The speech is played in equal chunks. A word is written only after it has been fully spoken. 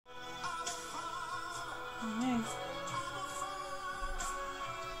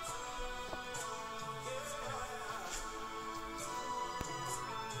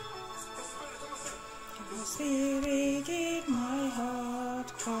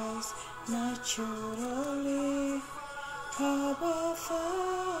Christ naturally. Abba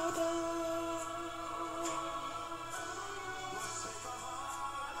Father,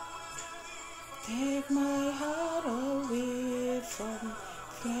 take my heart away from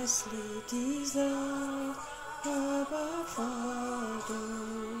fleshly desire. Abba Father,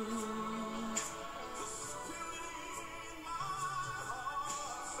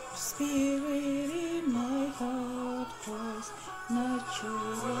 Spirit in my heart, Christ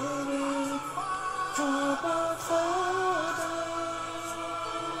naturally. Abba Father,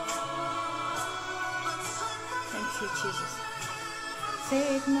 thank you, Jesus.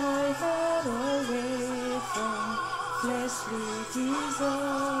 Take my heart away from fleshly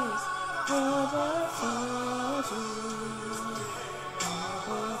desires. Abba Father,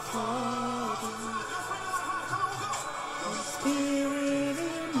 Abba Father, Spirit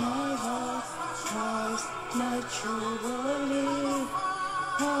in my heart, Christ naturally.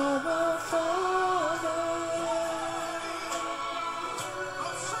 Abba Father,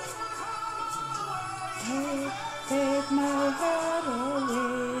 take my heart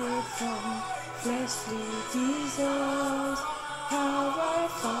away from fleshly desires. Abba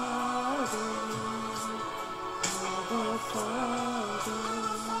Father, Abba Father,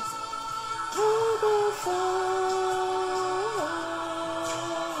 Abba Father,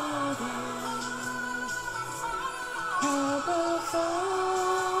 Abba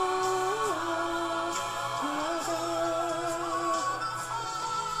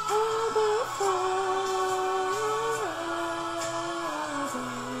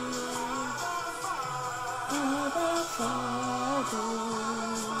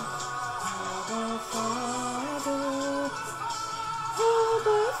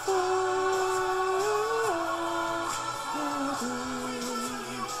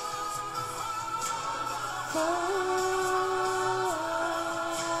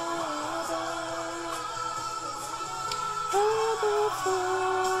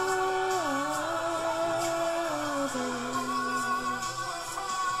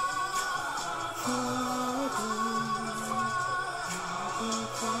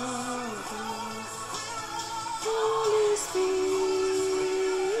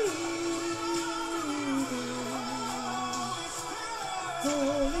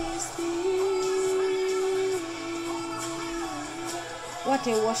What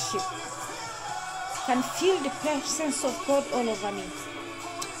a worship. Can feel the presence of God all over me.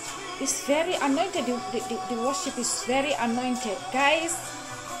 It's very anointed. The worship is very anointed. Guys,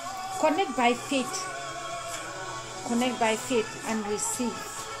 connect by faith. Connect by faith and receive.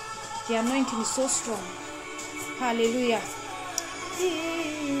 The anointing is so strong. Hallelujah.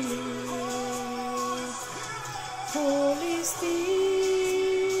 Holy Spirit.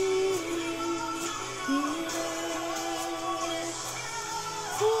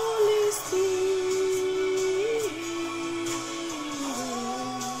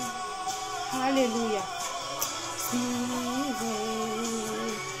 Hallelujah. Spirit,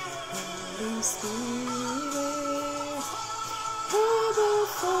 Holy Spirit, Abba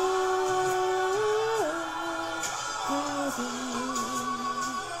Father, Abba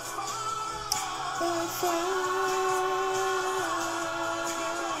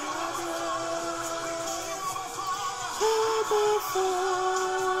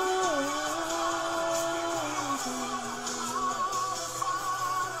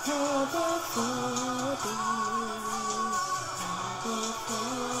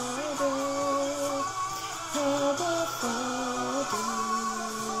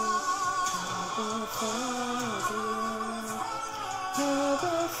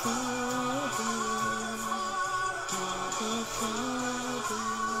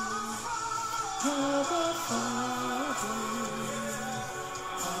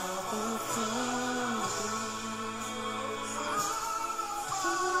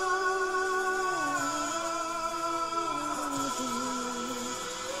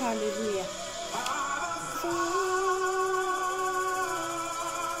Hallelujah.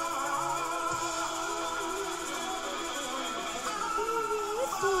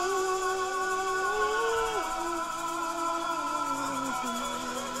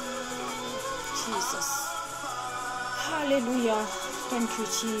 Jesus. Hallelujah. Thank you,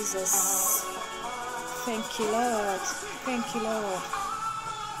 Jesus. Thank you, Lord. Thank you, Lord.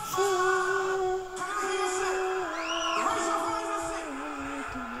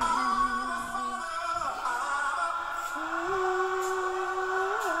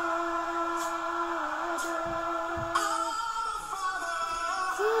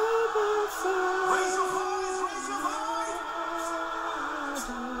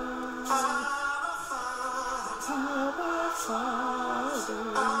 Father,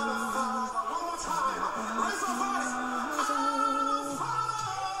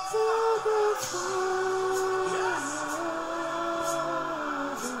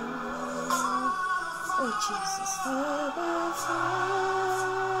 Oh, Jesus.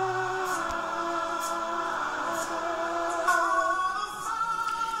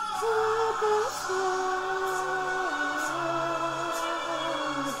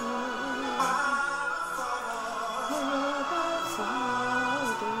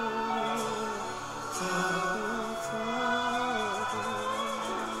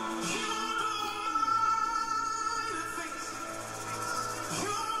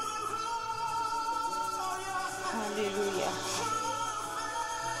 Hallelujah.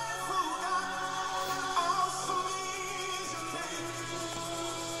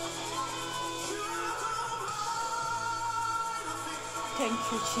 Thank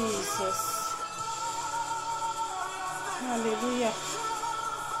you, Jesus. Hallelujah.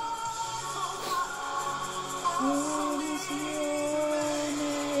 What is your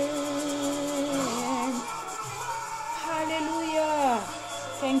name? Hallelujah.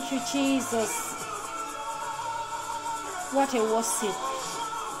 Thank you, Jesus. What a worship.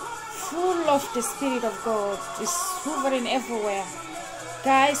 Full of the Spirit of God. Is hovering everywhere.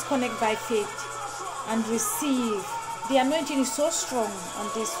 Guys, connect by faith and receive. The anointing is so strong on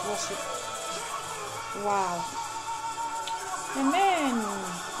this worship. Wow. Amen.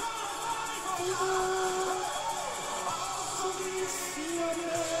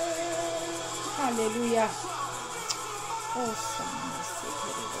 Hallelujah. Awesome.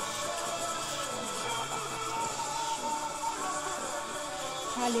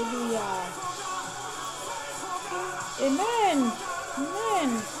 Hallelujah. Amen. Amen.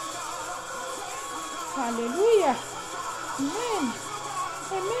 Hallelujah. Amen.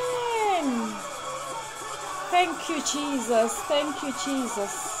 Amen. Thank you, Jesus. Thank you,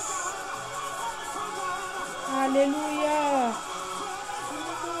 Jesus. Hallelujah.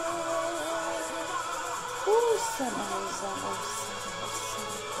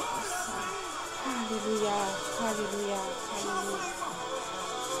 Hallelujah. Hallelujah. Hallelujah.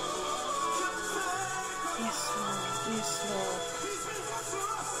 Yes, Lord. Yes, Lord.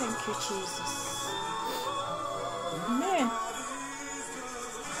 Thank you, Jesus. Amen.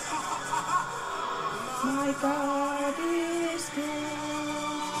 My God is good.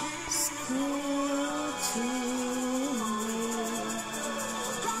 It's good to me.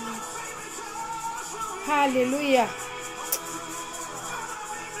 Hallelujah.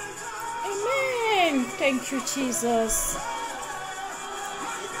 Amen. Thank you, Jesus.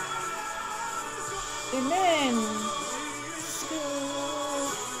 Amen. It's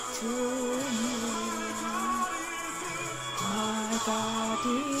good to me. My God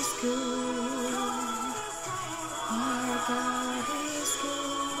is good. My God is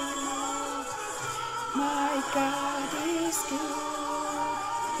good. My God is good.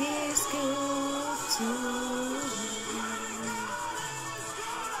 He's good to me.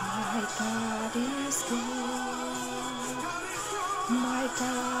 My God is good. My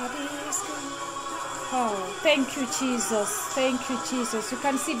God is good. Oh, thank you, Jesus. Thank you, Jesus. You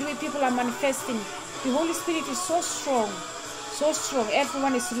can see the way people are manifesting. The Holy Spirit is so strong. So strong.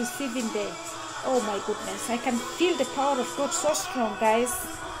 Everyone is receiving there. Oh my goodness. I can feel the power of God so strong, guys.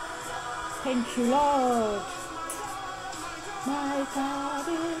 Thank you, Lord. My God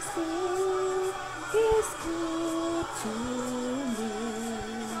is good. He's good to me.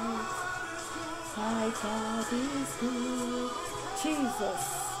 My God is good. Jesus.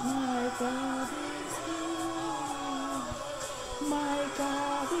 My God is good. My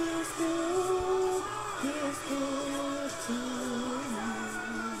God is good. He's good to me.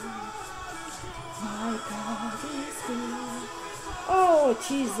 My God is good. Oh,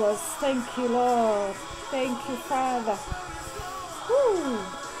 Jesus. Thank you, Lord. Thank you, Father. Woo.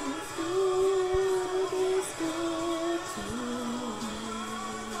 He's good. He's good to me.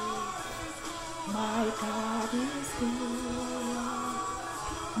 My God is good.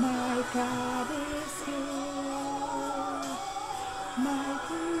 My God is good. My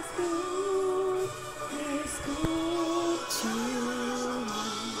God is good. He's good to me.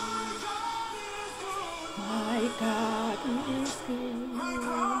 My God is good.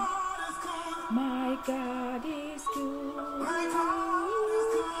 My God is good.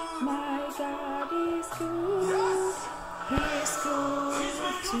 My God is good. He's good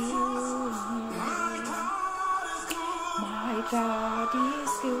to me. My God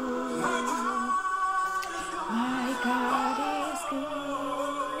is good. My God is good.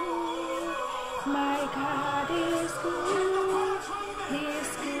 My God is good.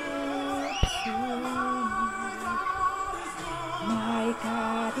 He's good to me. My God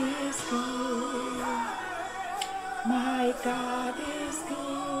is good. My God is good.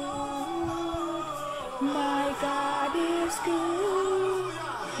 My God is good.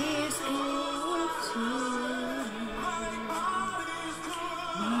 He's good to me.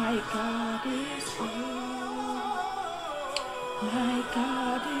 My God is good. My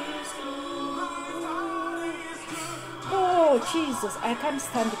God is good. Oh, Jesus, I can't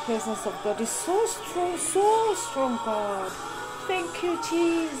stand the presence of God. It's so strong, God. Thank you,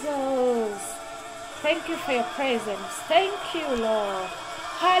 Jesus. Thank you for your presence. Thank you, Lord.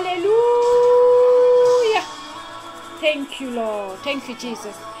 Hallelujah. Thank you, Lord. Thank you,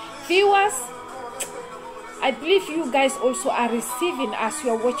 Jesus. Viewers, I believe you guys also are receiving as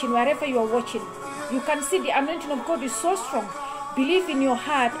you are watching, wherever you are watching. You can see the anointing of God is so strong. Believe in your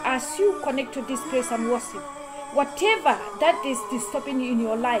heart as you connect to this praise and worship. Whatever that is disturbing you in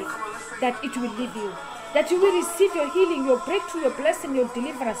your life, that it will leave you. That you will receive your healing, your breakthrough, your blessing, your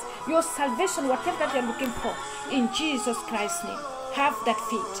deliverance, your salvation, whatever that you're looking for. In Jesus Christ's name. Have that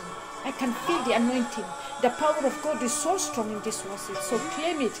faith. I can feel the anointing. The power of God is so strong in this worship. So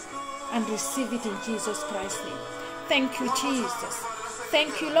claim it and receive it in Jesus Christ's name. Thank you, Jesus.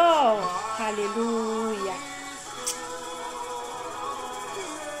 Thank you, Lord. Hallelujah.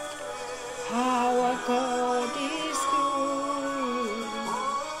 Our God is good.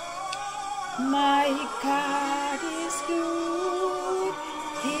 My God is good.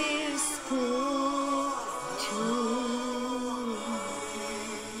 He's good to me.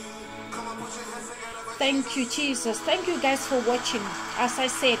 Thank you, Jesus. Thank you guys for watching. As I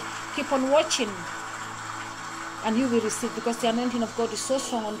said, keep on watching and you will receive, because the anointing of God is so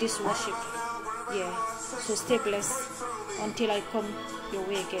strong on this worship. Yeah. So stay blessed until I come your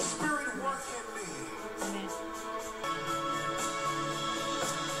way again. Amen. Amen.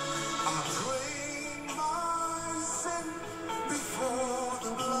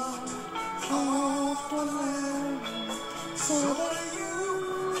 So that you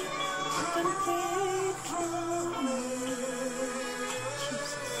can pray through me.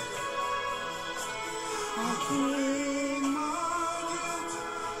 Jesus. I bring my gift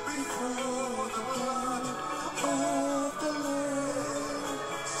before the blood of the Lord,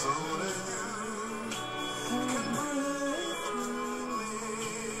 so that you can pray through me.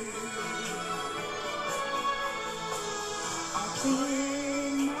 I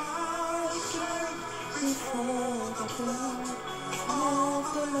bring my gift before the blood of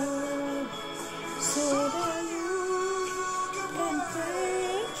the Lord, so that you can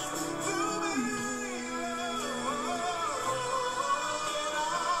pray through me.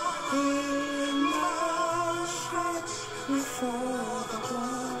 Bring my shirt before the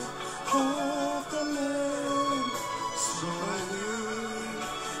blood of the Lord, so that you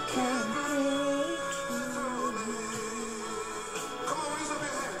can pray through me. Come on, raise up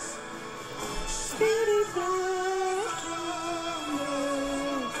your hands. Spirit, pray through me.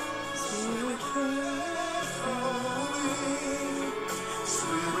 Spirit, pray through me.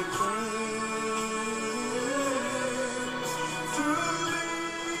 Spirit, pray through me.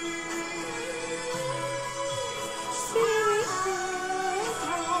 Spirit, pray.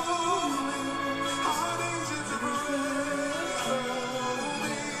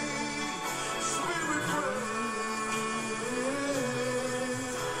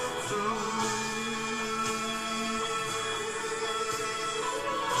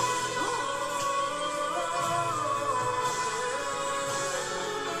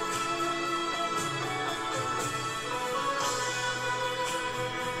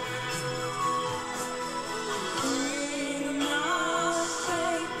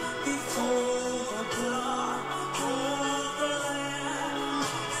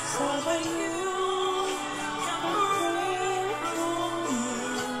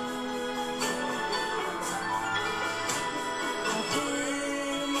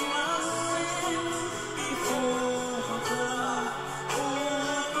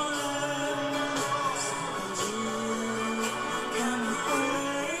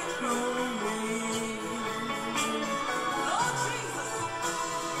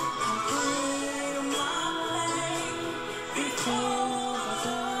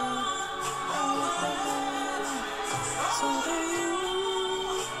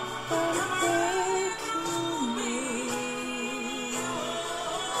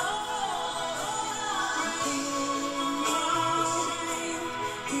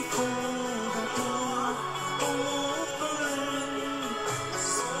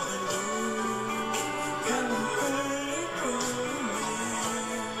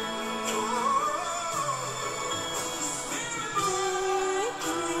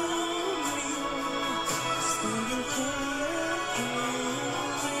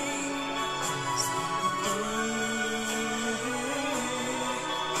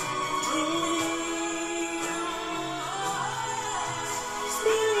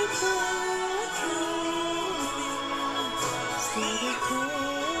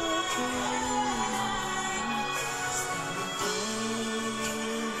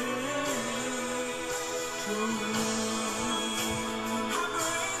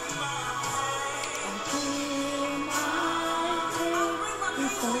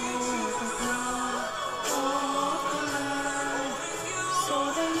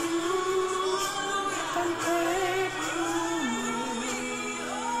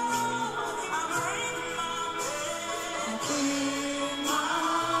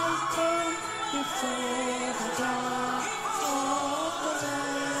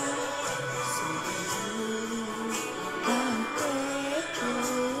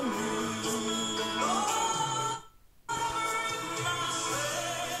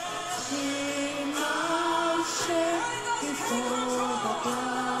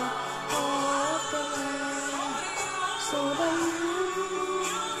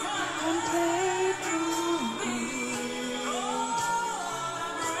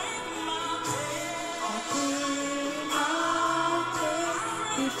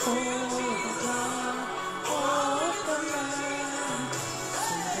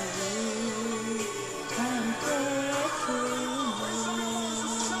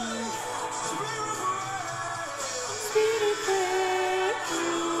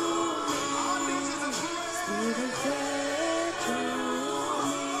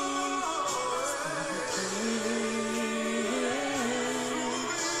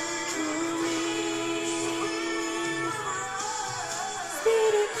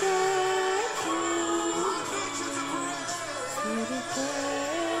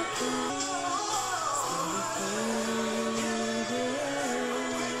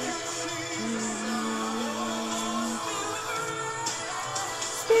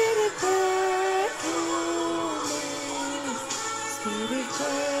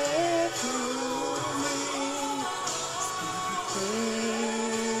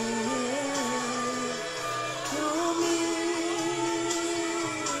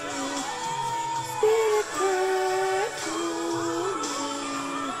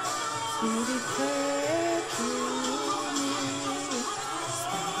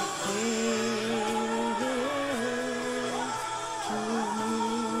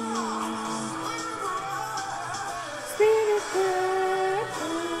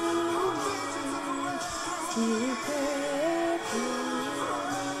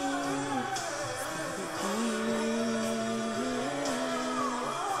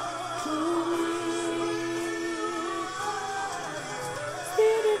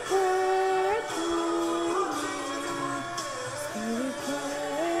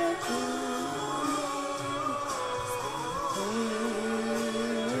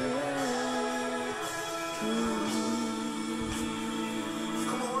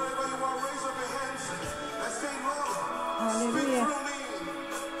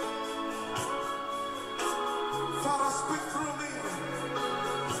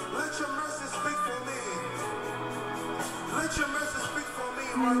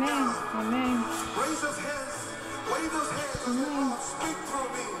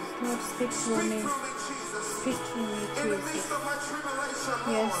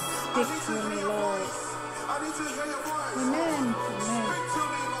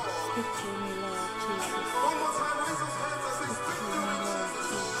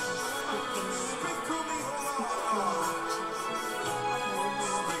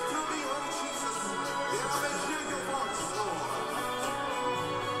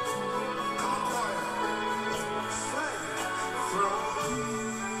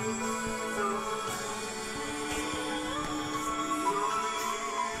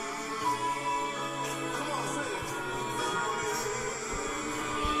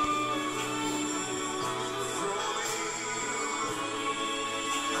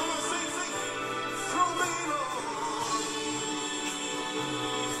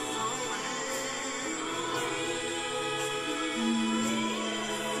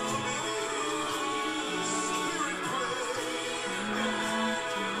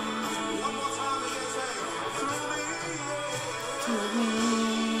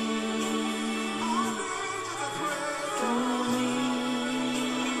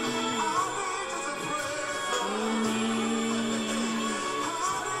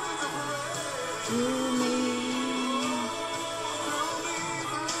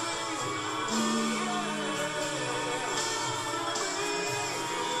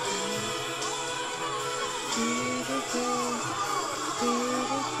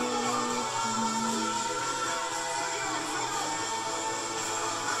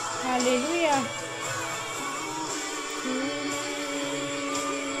 Hallelujah.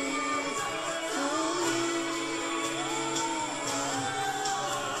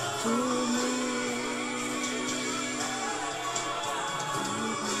 to me.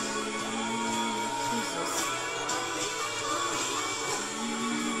 Jesus.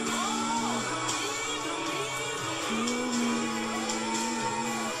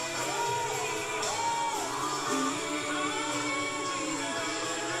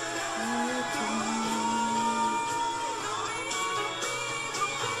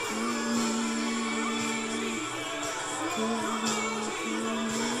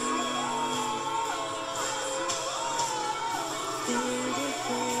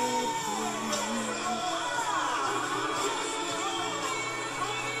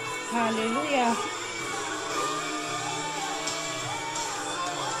 Hallelujah.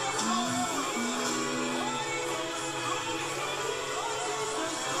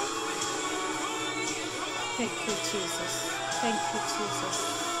 Thank you, Jesus. Thank you, Jesus.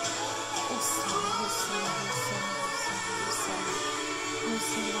 Hosanna, Hosanna, Hosanna, Hosanna,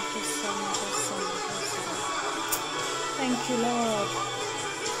 Hosanna, Hosanna, Hosanna, Hosanna. Thank you, Lord.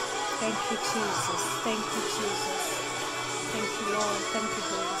 Thank you, Jesus. Thank you, Jesus. Thank you, Lord. Thank you,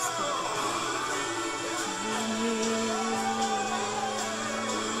 Holy Spirit.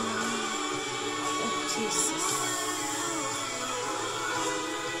 Oh, Jesus.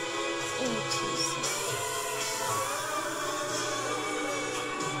 Oh, Jesus.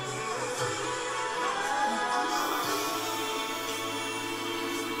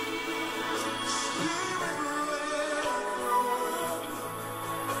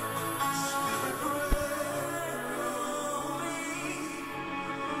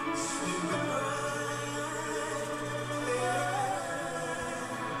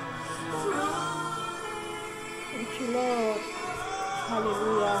 Thank you, Lord.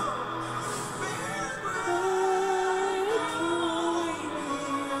 Hallelujah.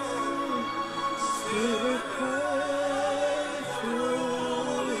 Spirit, pray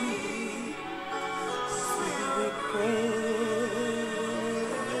through me. Spirit, pray.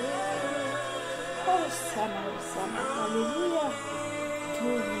 Hosanna, Hosanna, hallelujah. To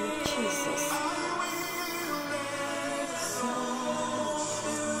me, Jesus.